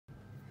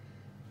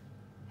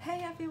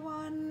Hey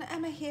everyone,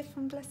 Emma here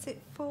from Bless It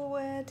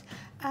Forward.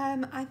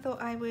 I thought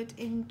I would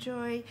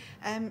enjoy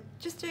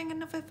just doing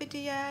another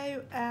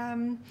video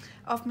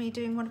of me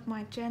doing one of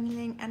my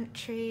journaling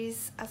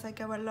entries as I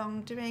go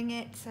along doing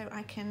it, so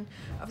I can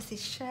obviously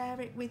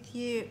share it with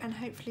you and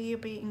hopefully you'll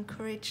be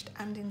encouraged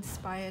and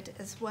inspired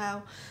as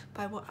well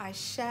by what I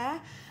share.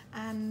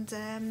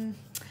 And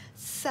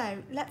so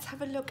let's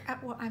have a look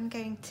at what I'm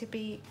going to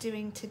be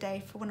doing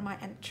today for one of my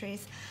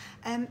entries.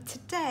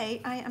 Today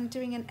I am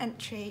doing an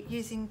entry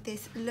using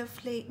this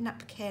lovely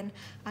napkin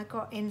I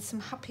got in some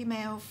happy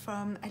mail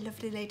from a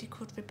lovely lady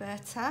called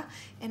Roberta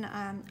in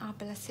our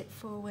Bless It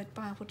Forward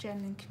Bible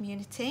journaling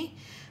community.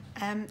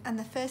 And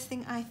the first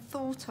thing I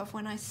thought of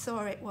when I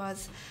saw it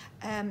was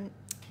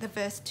the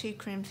verse 2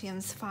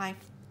 Corinthians 5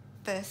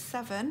 verse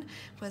 7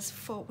 was,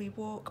 for we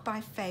walk by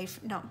faith,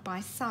 not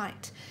by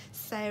sight.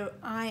 So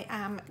I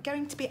am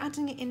going to be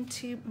adding it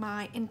into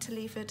my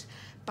interleaved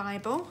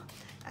Bible.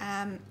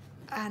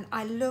 And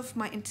I love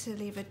my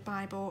interleaved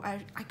Bible.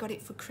 I got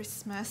it for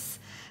Christmas,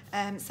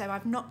 so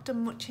I've not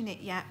done much in it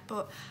yet,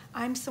 but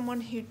I'm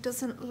someone who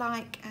doesn't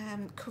like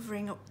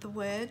covering up the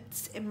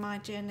words in my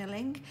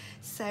journaling,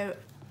 so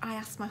I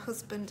asked my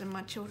husband and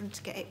my children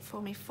to get it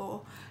for me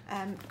for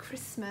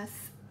Christmas,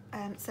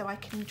 so I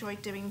can enjoy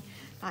doing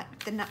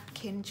like the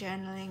napkin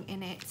journaling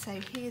in it. So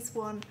here's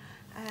one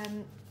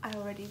I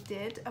already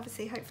did.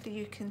 Obviously, hopefully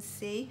you can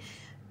see.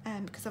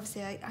 Because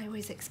obviously I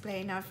always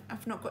explain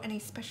I've not got any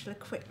special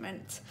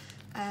equipment.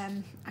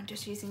 I'm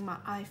just using my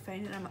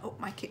iPhone and I'm up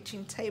my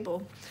kitchen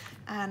table.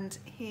 And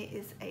here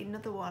is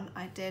another one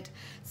I did.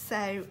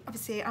 So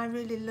obviously I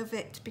really love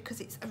it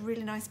because it's a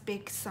really nice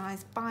big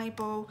size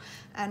Bible,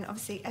 and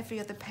obviously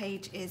every other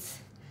page is,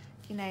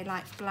 you know,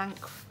 like blank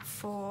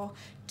for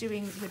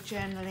doing your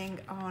journaling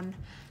on.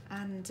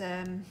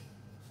 And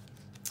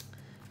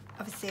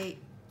obviously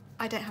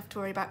I don't have to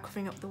worry about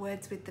covering up the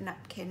words with the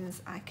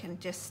napkins. I can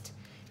just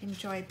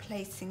enjoy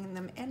placing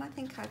them in. I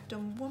think I've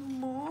done one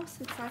more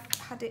since I've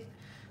had it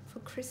for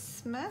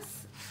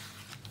Christmas.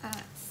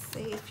 Let's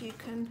see if you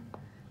can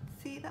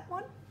see that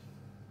one.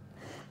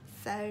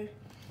 So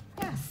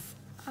yes,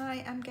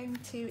 I am going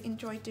to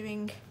enjoy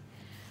doing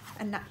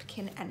a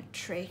napkin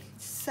entry.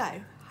 So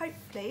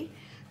hopefully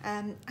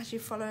as you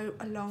follow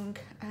along,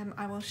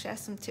 I will share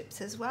some tips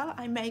as well.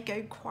 I may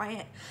go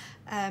quiet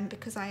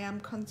because I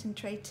am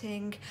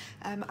concentrating.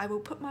 I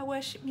will put my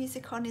worship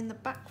music on in the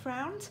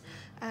background.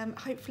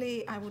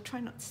 Hopefully I will try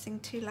not to sing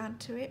too loud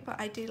to it, but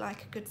I do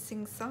like a good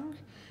sing song.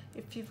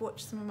 If you've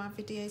watched some of my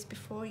videos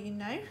before, you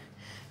know.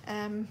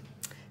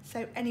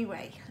 So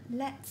anyway,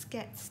 let's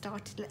get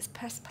started. Let's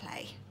press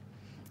play.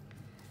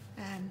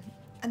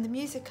 And the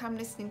music I'm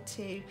listening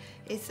to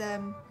is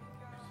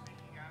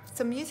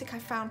some music I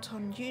found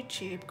on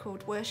YouTube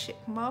called Worship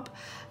Mob,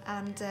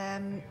 and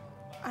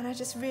I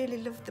just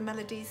really love the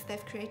melodies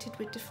they've created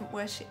with different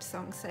worship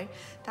songs, so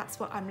that's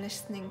what I'm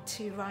listening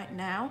to right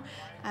now.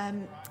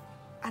 And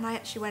I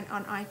actually went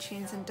on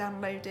iTunes and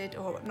downloaded,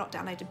 or not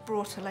downloaded,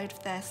 brought a load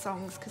of their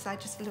songs because I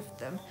just loved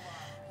them,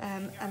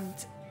 and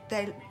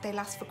they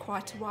last for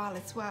quite a while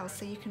as well,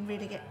 so you can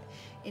really get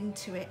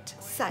into it.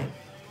 So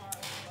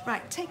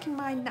right, taking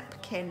my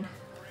napkin.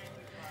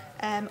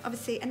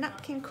 Obviously a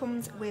napkin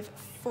comes with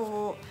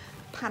 4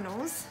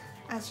 panels,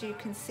 as you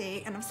can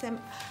see, and obviously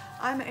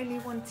I'm only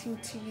wanting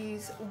to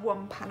use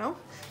 1 panel,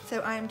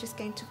 so I am just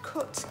going to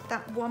cut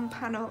that 1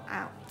 panel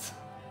out.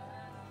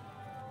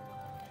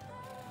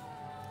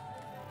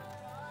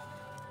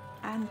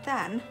 And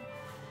then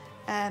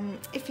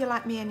if you're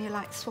like me and you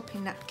like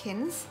swapping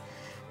napkins,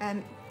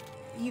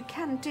 you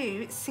can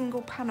do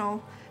single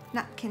panel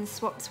napkin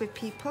swaps with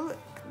people,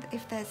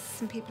 if there's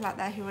some people out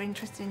there who are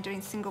interested in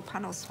doing single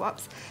panel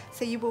swaps.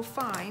 So you will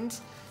find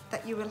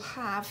that you will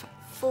have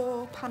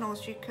 4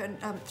 panels you can,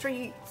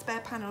 3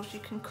 spare panels you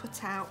can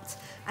cut out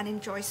and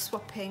enjoy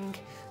swapping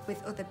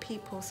with other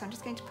people. So I'm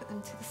just going to put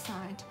them to the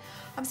side.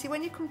 Obviously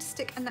when you come to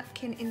stick a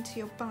napkin into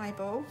your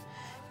Bible,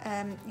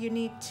 you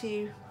need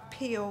to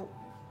peel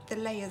the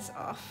layers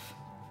off.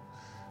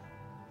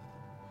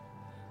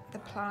 The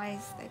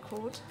plies, they're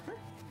called.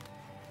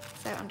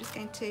 So I'm just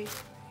going to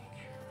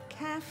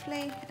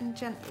carefully and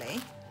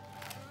gently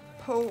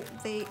pull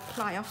the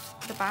ply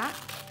off the back,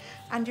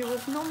 and you will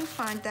normally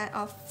find there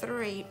are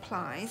 3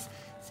 plies,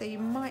 so you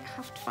might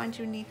have to find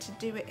you need to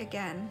do it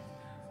again.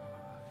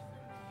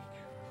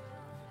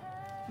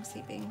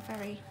 Obviously being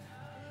very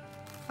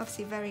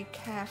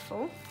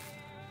careful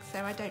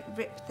so I don't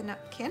rip the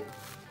napkin.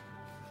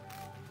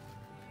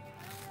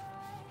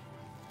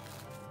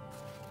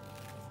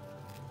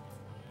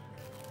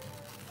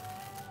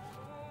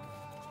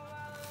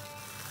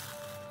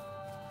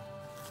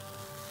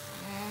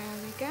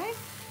 Go,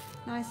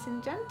 nice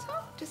and gentle,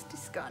 just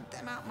discard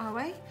them out my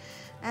way.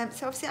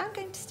 So obviously I'm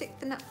going to stick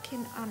the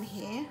napkin on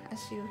here, as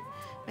you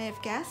may have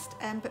guessed,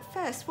 but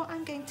first what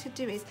I'm going to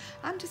do is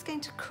I'm just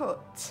going to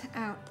cut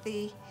out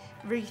the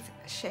wreath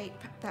shape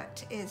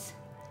that is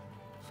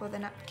for the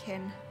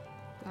napkin,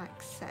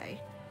 like so.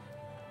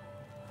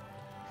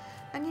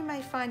 And you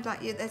may find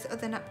like there's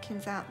other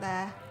napkins out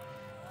there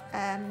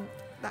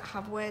that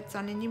have words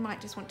on, and you might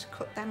just want to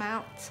cut them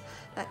out.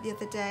 Like the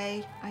other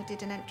day I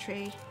did an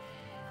entry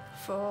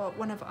for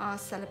one of our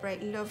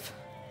Celebrate Love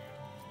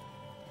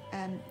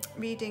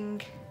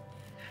reading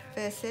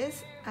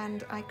verses,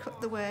 and I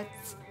cut the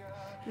words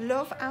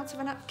love out of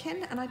a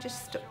napkin and I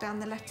just stuck down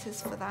the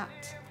letters for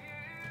that.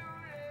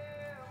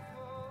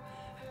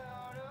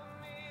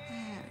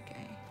 There we go.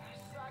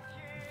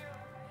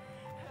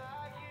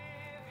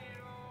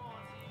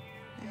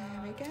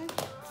 There we go.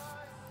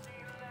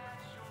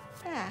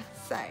 There,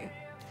 so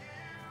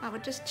I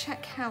would just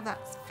check how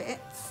that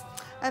fits.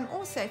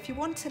 Also, if you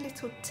want a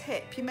little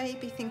tip, you may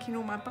be thinking,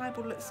 oh, my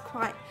Bible looks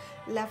quite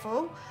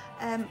level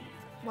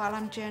while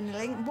I'm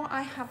journaling. What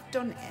I have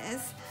done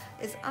is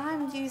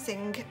I'm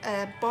using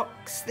a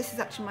box, this is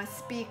actually my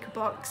speaker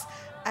box,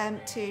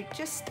 to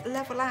just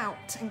level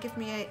out and give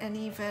me an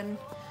even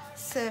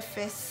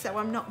surface, so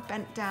I'm not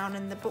bent down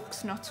and the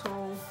book's not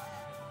all,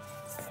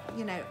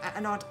 you know, at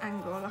an odd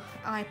angle.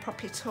 I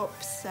prop it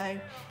up so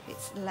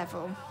it's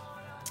level.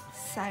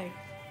 So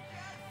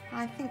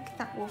I think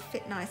that will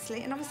fit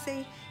nicely, and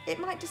obviously it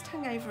might just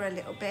hang over a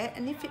little bit,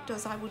 and if it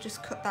does I will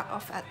just cut that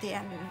off at the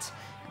end.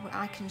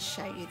 I can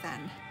show you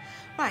then.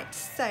 Right,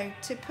 so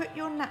to put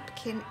your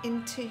napkin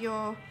into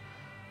your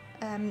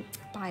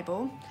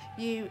Bible,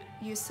 you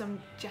use some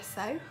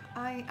gesso.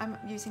 I am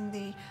using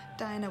the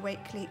Diana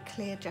Wakely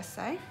clear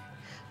gesso.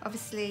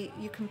 Obviously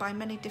you can buy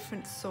many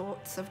different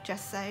sorts of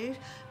gesso.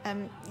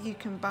 You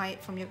can buy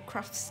it from your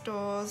craft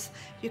stores,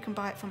 you can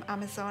buy it from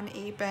Amazon,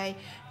 eBay.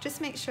 Just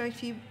make sure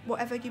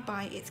whatever you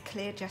buy, it's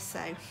clear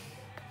gesso.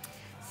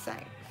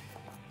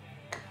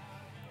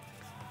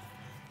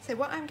 So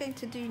what I'm going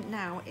to do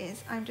now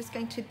is I'm just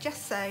going to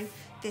gesso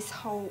this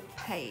whole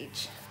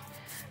page,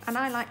 and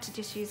I like to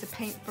just use a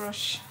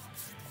paintbrush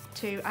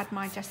to add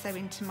my gesso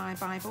into my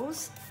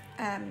Bibles.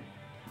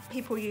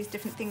 People use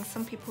different things.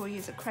 Some people will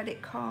use a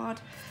credit card,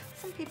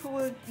 some people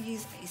will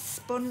use a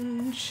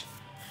sponge.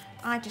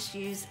 I just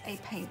use a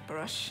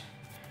paintbrush.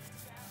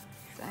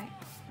 So,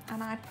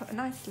 and I put a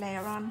nice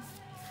layer on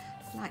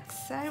like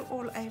so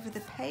all over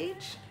the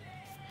page.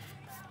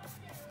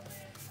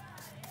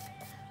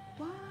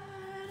 Wide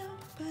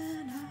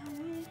open I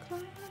will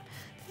climb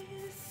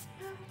this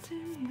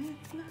mountain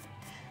with my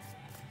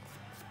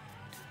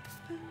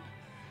wide open.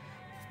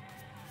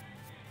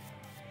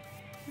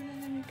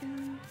 There we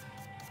go.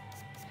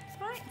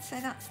 Right, so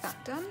that's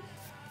that done.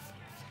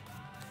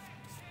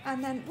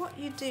 And then what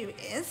you do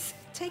is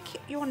take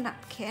your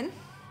napkin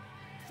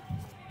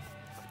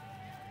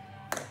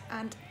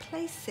and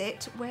place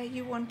it where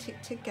you want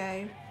it to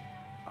go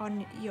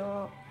on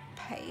your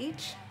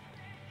page.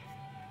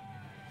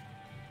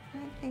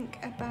 I think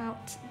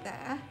about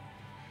there,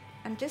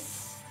 and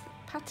just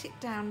pat it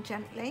down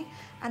gently.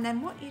 And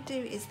then what you do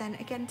is then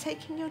again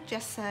taking your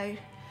gesso,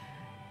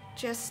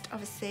 just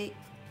obviously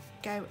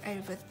go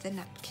over the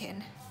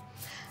napkin.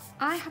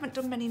 I haven't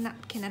done many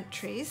napkin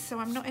entries, so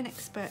I'm not an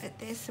expert at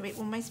this, so it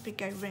will mostly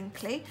go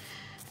wrinkly,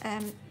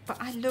 but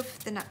I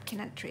love the napkin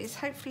entries.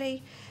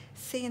 Hopefully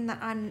seeing that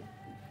I'm,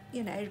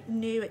 you know,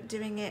 new at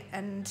doing it,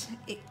 and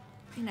it,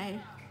 you know,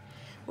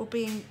 will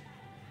be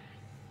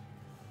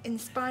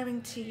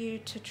inspiring to you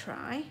to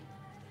try,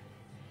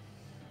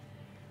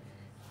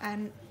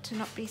 and to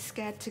not be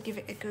scared to give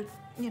it a good,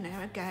 you know,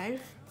 a go.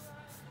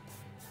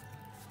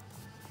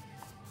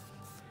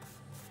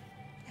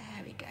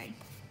 There we go.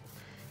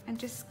 And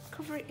just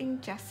cover it in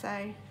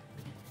gesso.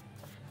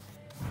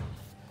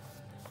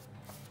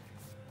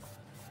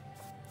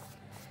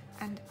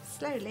 And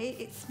slowly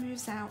it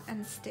smooths out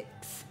and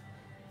sticks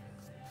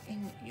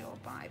in your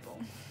Bible,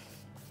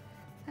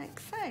 like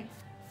so.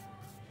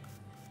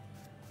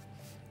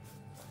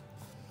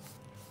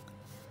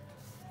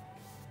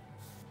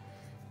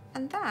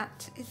 And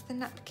that is the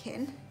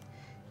napkin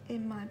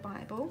in my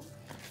Bible.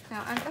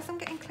 Now, as I'm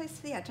getting close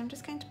to the edge, I'm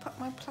just going to put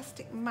my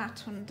plastic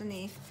mat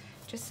underneath,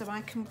 just so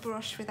I can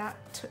brush without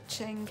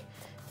touching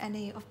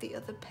any of the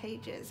other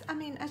pages. I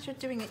mean, as you're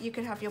doing it, you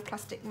could have your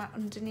plastic mat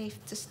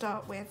underneath to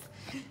start with.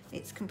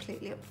 It's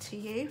completely up to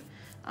you.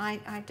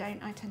 I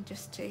don't, I tend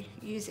just to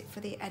use it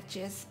for the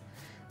edges,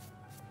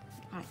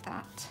 like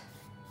that.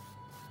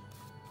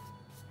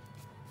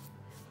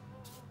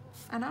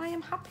 And I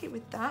am happy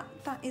with that.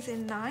 That is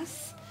in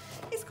nice.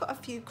 It's got a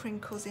few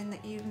crinkles in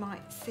that you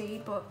might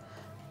see, but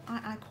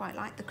I quite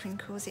like the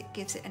crinkles. It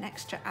gives it an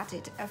extra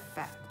added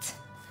effect.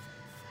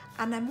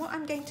 And then what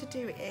I'm going to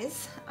do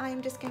is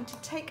I'm just going to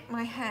take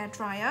my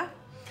hairdryer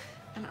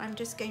and I'm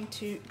just going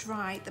to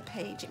dry the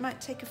page. It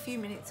might take a few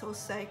minutes or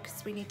so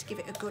because we need to give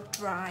it a good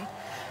dry.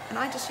 And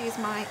I just use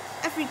my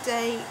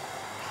everyday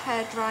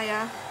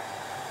hairdryer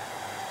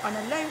on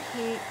a low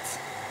heat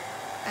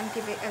and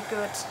give it a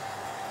good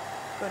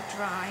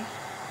dry.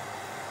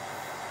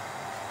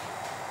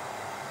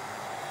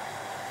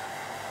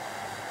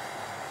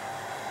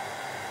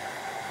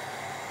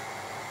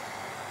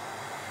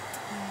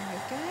 There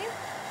we go.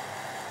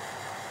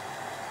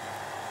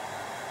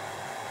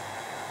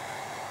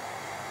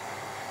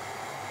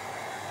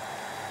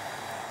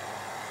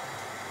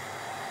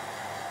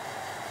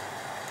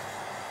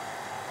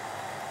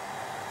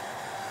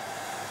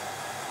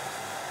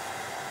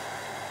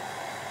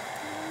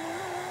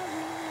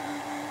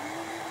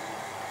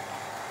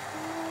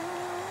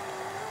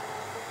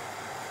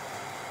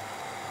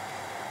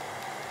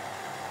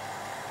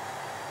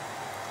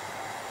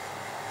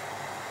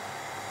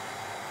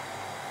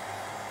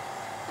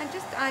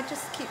 I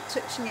just keep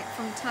touching it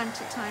from time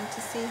to time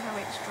to see how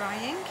it's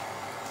drying.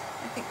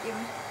 I think you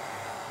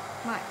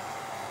might.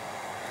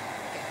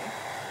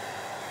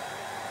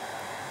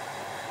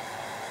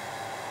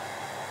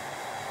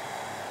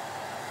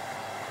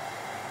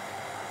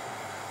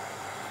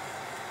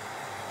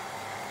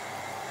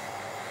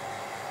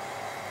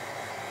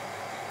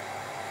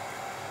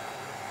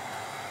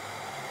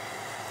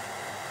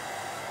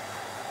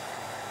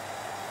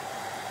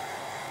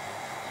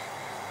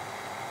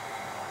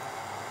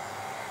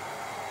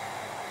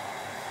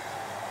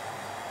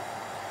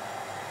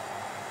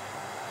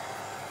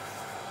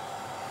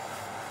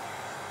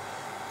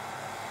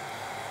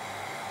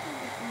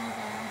 There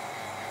we go.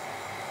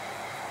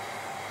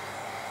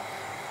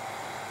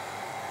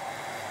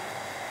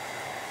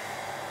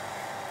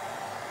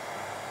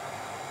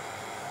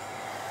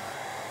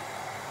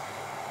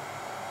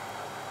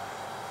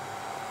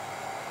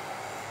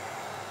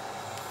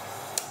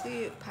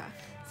 Super.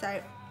 So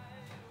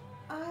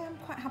I am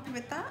quite happy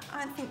with that.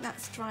 I think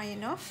that's dry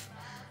enough.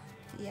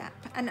 Yep.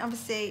 And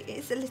obviously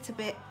it's a little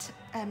bit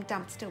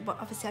damp still, but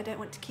obviously I don't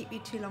want to keep you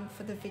too long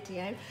for the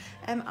video.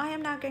 I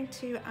am now going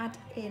to add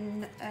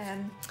in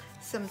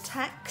some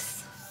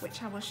text,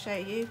 which I will show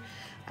you,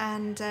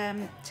 and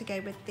to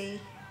go with the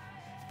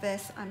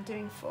verse I'm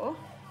doing for.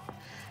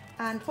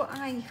 And what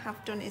I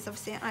have done is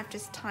obviously I've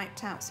just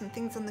typed out some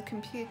things on the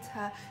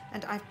computer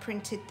and I've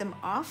printed them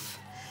off,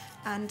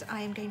 and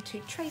I am going to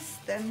trace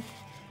them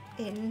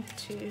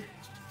into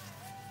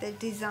the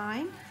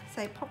design.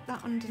 So pop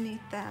that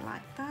underneath there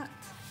like that,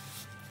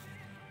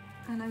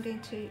 and I'm going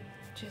to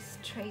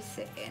just trace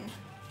it in.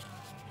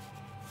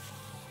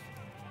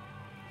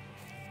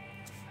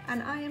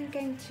 And I am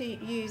going to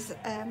use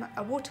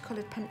a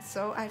watercoloured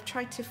pencil. I've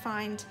tried to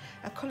find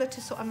a colour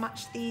to sort of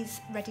match these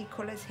ready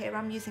colours here.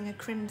 I'm using a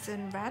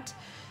crimson red,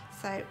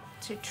 so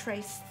to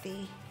trace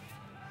the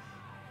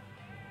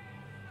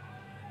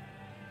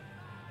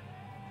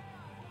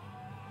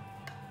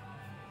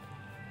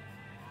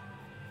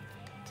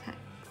text.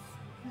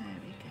 There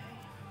we go.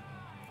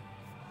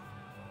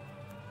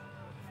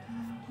 I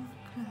will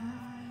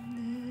climb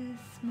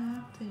this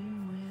mountain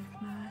with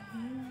my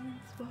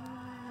hands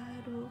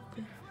wide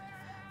open.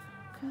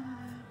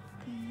 Climb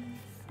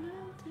this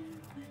mountain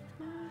with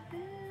my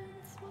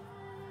hands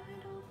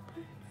wide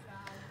open.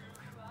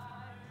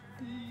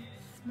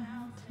 This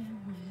mountain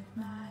with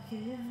my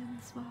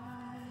hands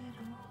wide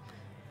open.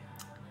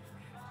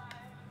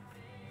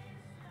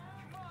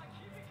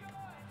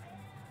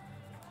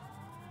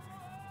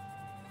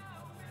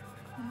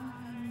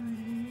 Climb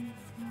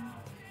this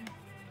mountain.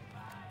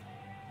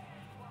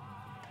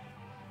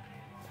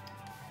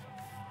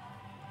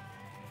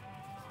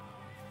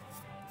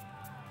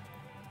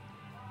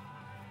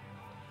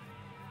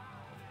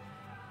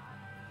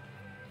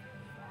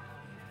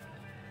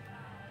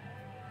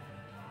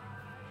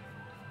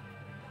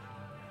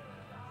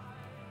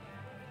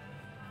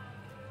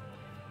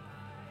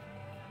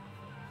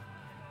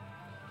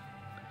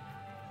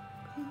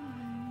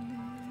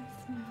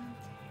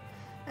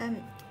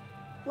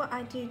 What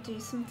I do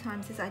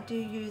sometimes is I do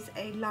use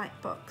a light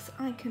box.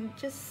 I can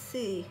just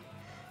see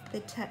the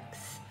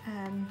text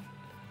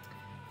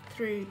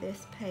through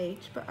this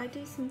page, but I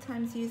do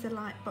sometimes use a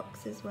light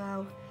box as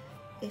well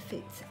if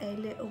it's a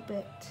little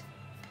bit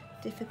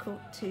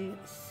difficult to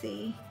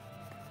see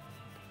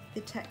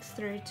the text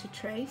through to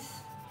trace.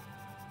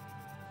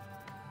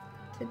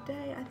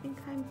 Today I think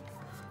I'm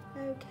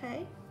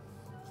okay.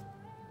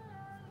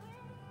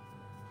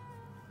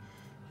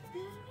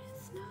 There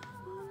is no one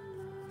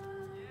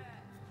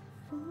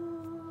for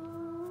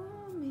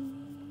me.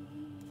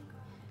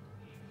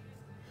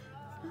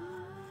 I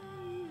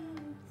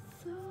am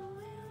so in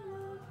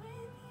love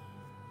with you.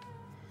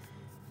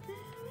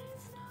 There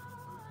is no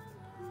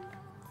one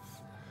else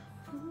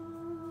for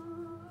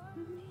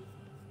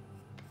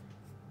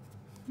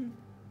me.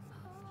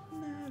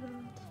 No,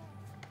 Lord.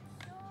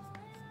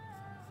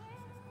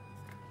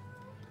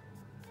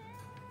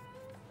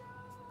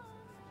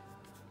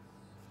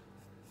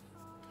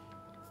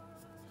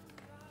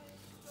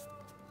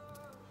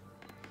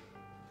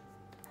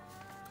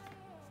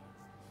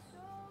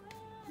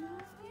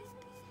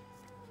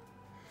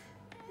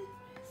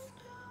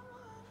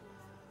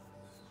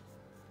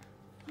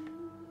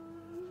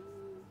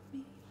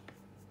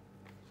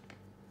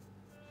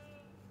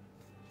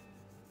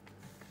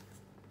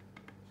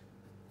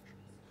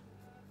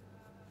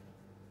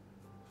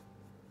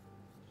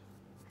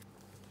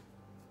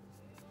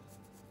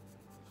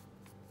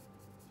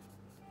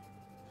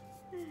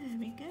 There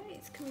we go,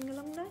 it's coming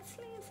along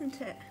nicely,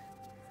 isn't it?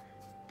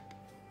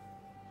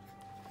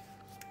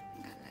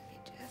 Now let me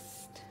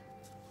just,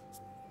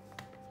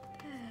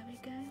 there we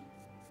go.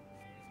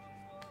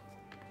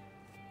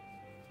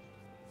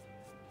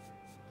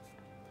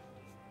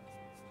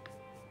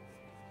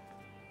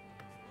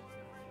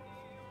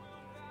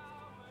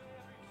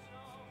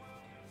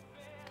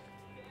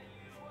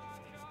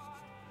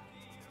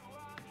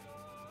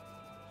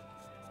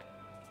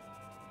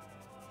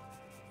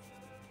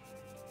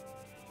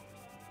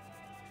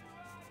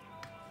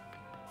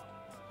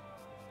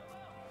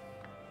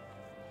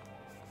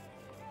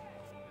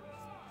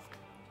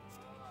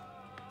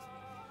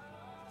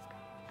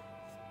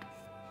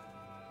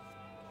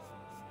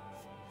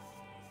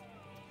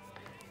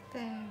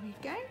 There we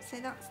go, so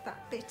that's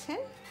that bit in.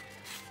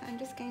 So I'm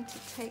just going to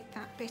take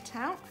that bit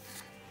out,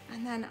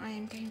 and then I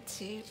am going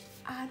to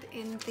add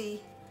in the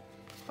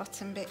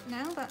bottom bit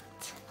now that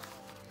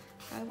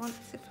I want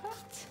to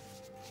put.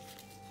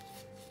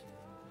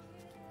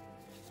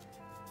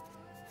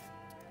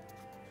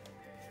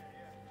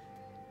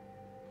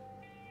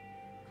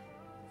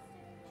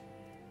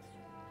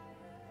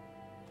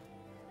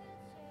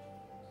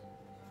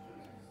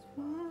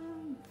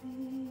 One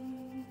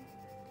thing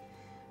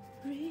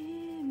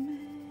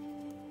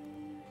remains,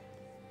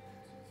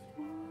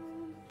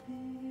 one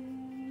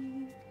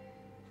thing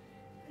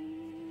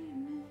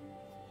remains.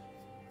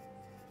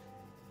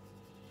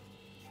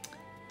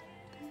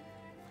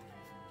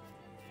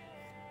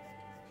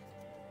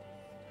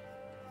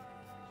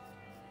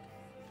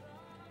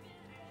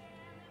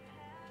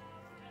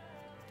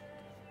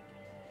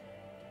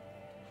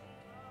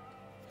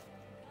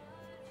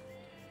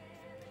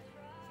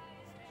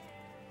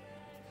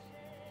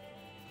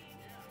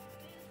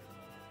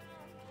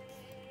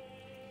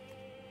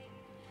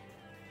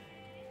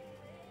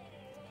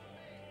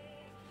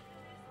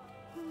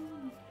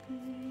 One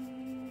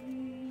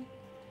thing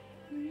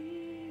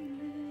remains.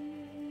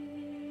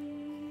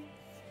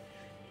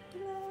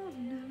 Love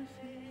never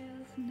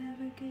fails,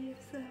 never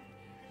gives up,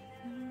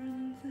 never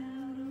runs out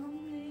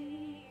on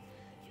me.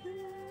 The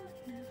love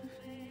never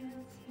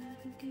fails,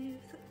 never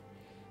gives up.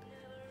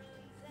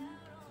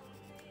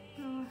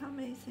 Oh, how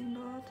amazing,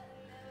 Lord.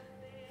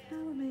 How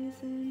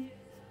amazing.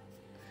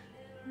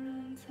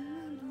 Runs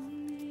out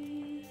on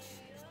me.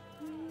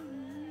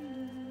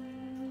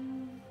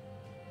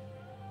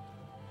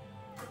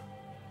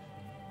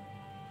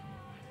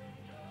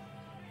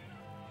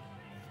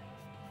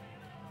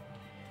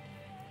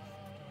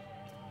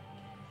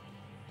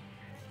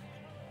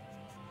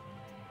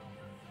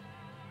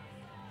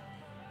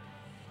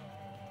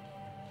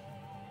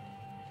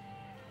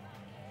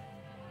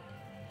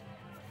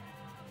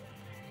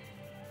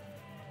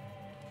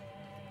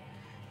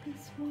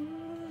 This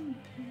one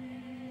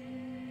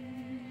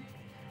thing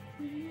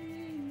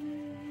remains.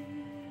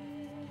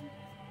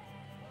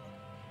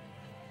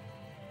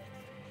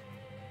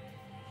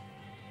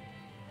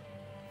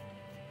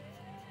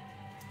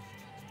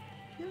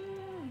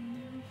 You'll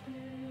never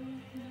fail,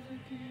 never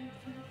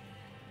give up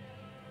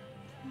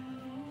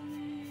on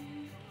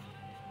me.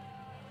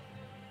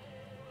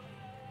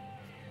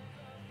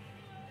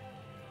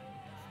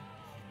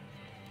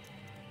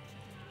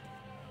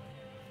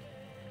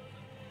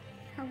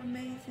 How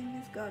amazing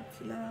is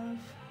God's love,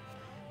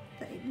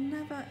 that it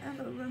never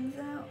ever runs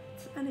out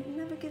and it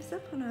never gives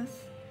up on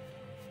us.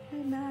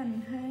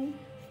 Amen, hey?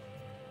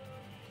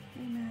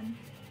 Amen.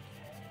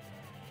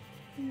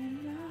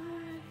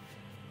 Amen.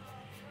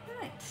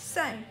 Right,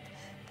 so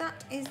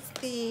that is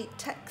the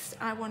text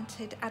I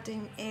wanted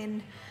adding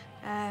in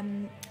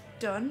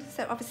done.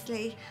 So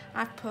obviously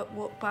I've put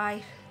walk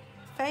by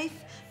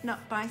faith,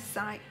 not by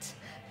sight,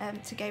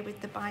 to go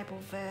with the Bible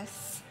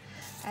verse.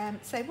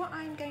 So what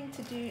I'm going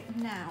to do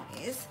now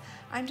is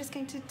I'm just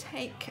going to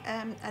take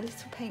a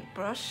little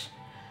paintbrush,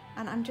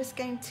 and I'm just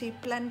going to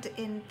blend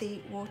in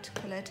the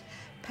watercoloured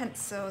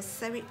pencils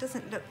so it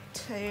doesn't look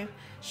too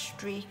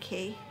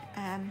streaky.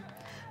 And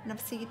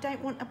obviously you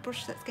don't want a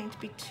brush that's going to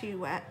be too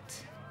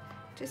wet,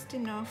 just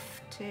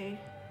enough to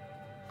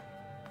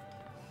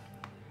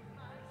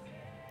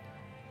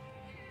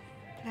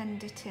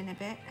blend it in a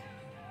bit,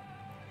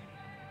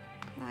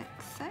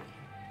 like so.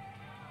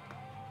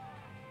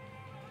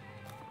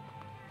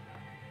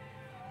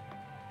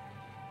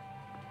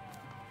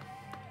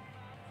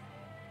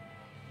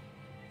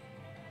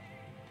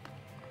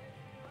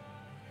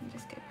 And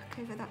just go back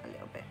over that a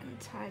little bit and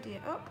tidy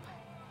it up.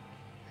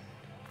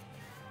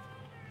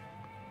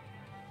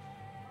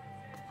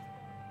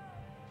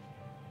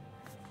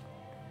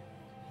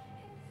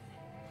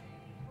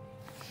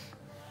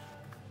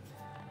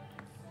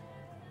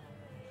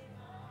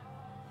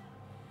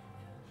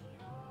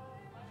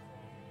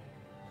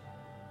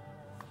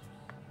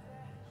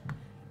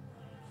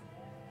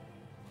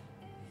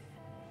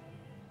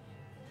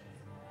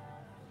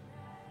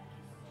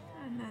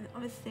 And then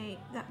obviously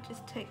that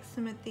just takes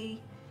some of the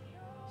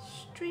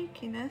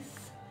streakiness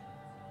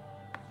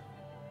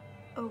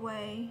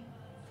away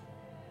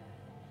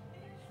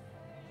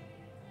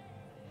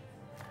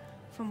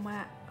from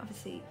where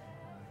obviously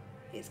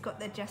it's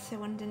got the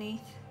gesso underneath.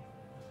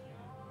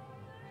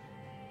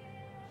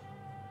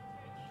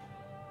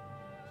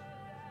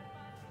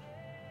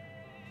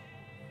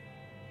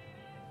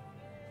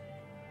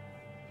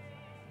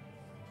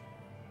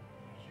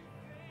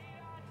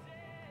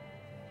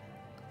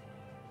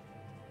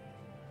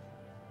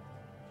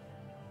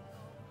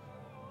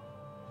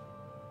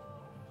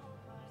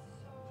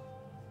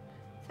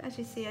 As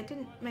you see, I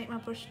didn't make my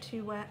brush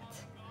too wet,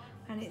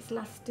 and it's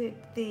lasted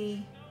the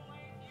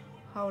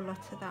whole lot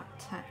of that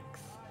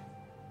text,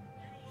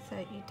 so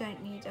you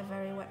don't need a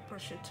very wet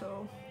brush at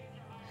all,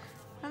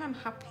 and I'm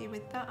happy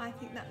with that. I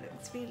think that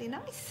looks really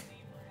nice.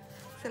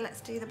 So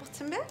let's do the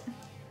bottom bit.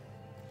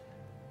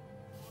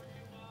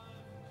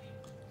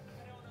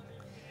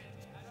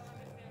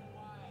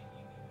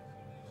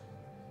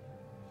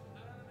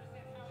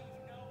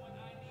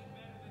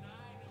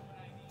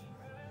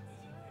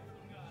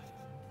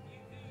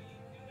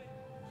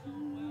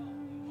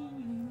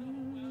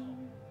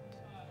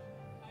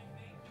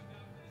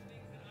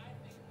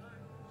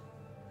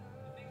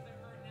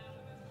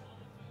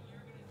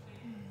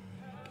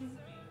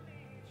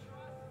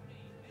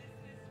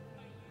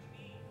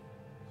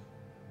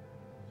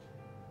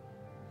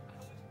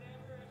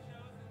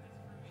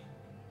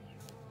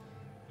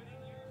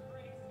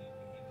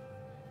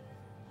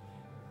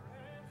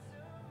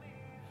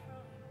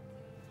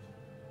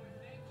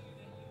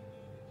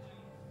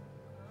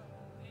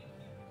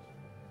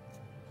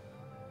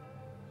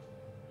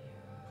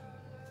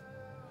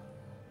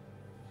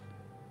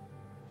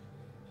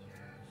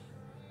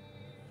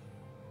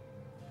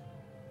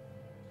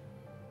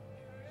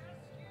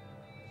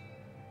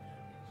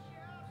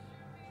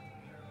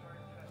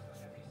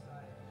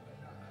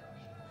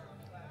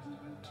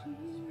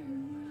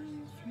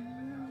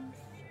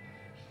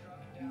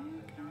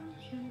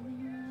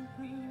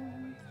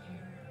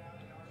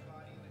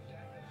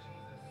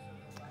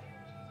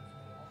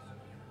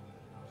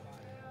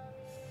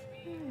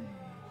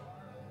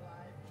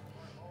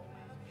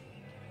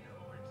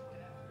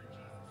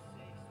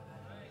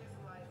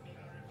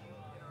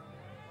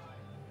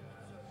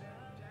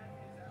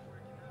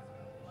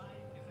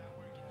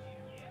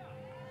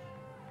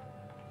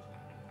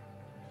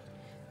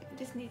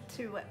 I just need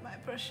to wet my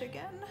brush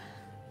again.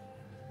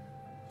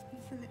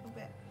 It's a little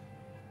bit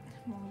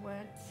more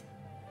words.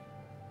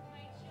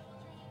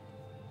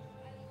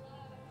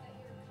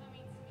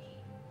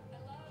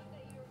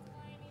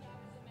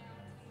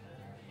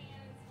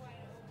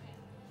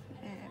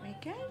 There we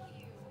go.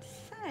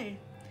 So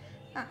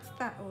that's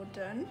that all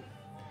done.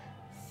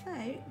 So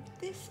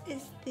this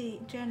is the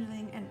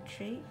journaling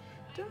entry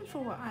done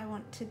for what I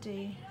want to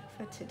do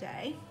for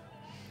today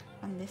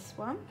on this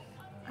one.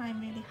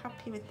 I'm really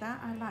happy with that.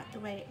 I like the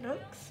way it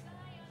looks.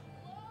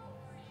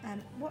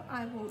 And what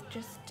I will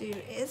just do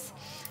is,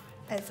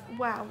 as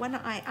well, when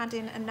I add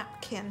in a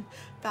napkin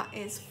that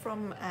is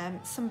from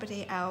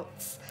somebody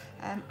else,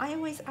 I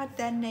always add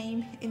their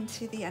name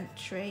into the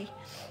entry.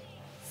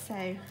 So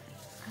I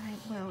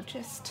will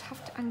just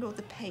have to angle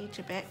the page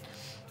a bit.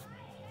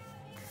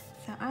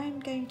 So I'm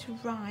going to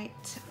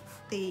write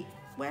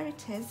where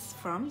it is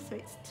from. So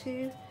it's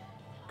 2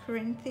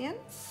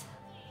 Corinthians.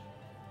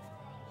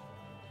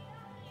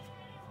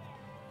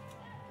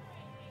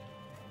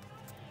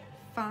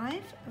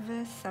 5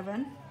 verse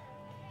 7,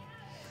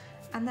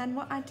 and then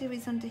what I do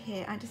is under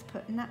here I just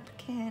put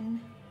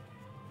napkin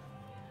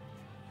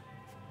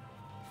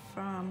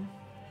from,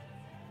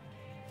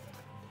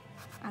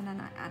 and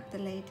then I add the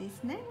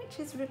lady's name, which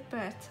is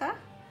Roberta.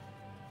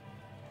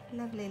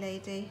 Lovely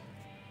lady.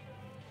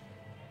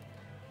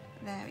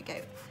 There we go.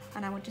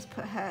 And I will just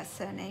put her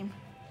surname,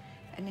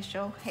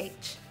 initial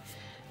H.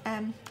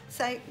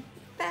 So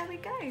there we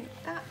go.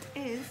 That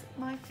is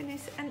my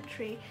finished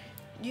entry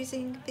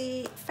using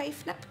the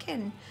Faith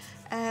napkin.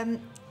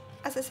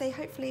 As I say,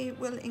 hopefully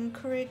will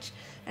encourage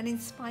and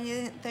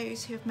inspire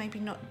those who have maybe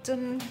not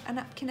done a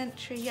napkin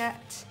entry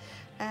yet,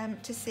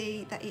 to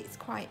see that it's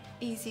quite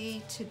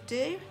easy to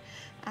do,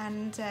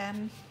 and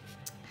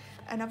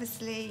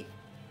obviously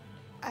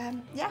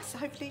yes,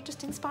 hopefully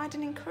just inspired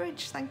and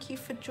encouraged. Thank you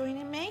for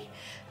joining me.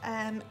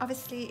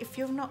 Obviously, if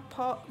you're not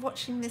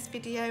watching this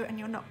video and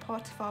you're not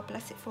part of our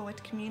Bless It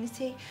Forward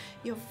community,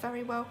 you're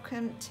very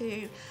welcome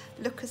to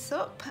look us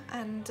up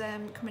and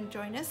come and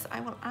join us.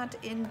 I will add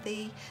in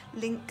the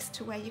links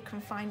to where you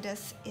can find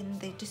us in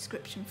the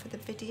description for the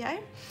video.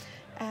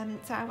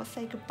 So I will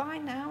say goodbye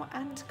now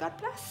and God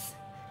bless.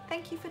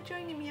 Thank you for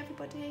joining me,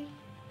 everybody.